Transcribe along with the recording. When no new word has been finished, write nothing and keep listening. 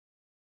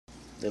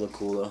They look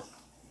cool though.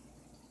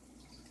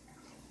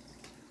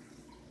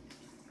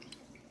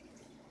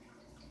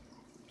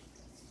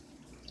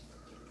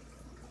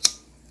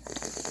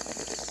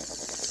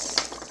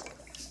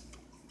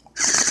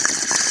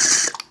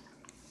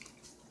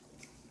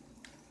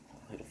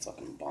 I hit a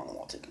fucking bong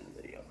while taking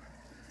the video.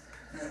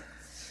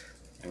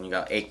 And you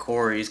got 8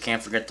 Corys.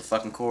 Can't forget the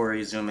fucking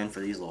Corys. Zoom in for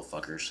these little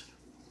fuckers.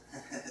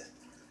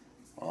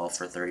 All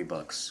for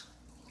 $30.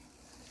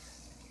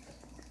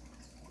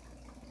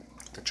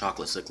 The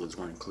chocolate cichlids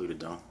weren't included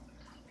though.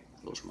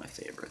 Those are my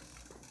favorite.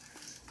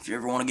 If you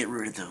ever want to get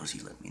rid of those,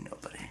 you let me know,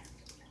 buddy.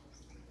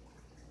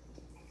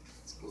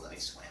 It's cool that he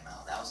swam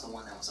out. That was the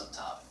one that was up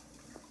top.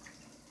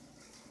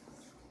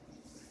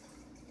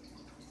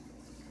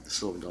 The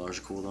silver dollars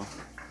are cool though. Yeah,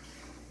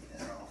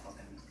 they're all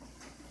fucking...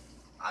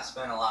 I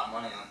spent a lot of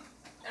money on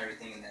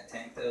everything in that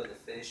tank though, the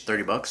fish.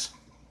 $30?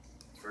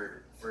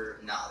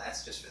 Nah,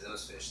 that's just for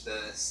those fish. The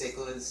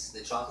cichlids,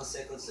 the chocolate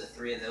cichlids, the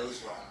 3 of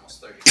those were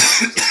almost $30.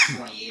 It was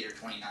like 28 or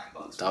 29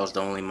 bucks. That was the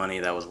only money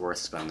that was worth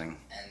spending.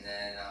 And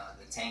then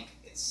the tank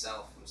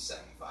itself was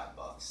 75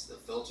 bucks. The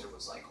filter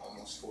was like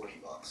almost 40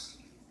 bucks.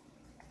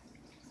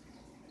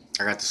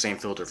 I got the same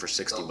filter for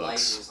 60 The light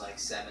bucks. was like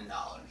 $7.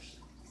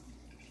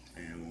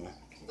 And well,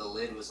 The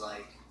lid was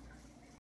like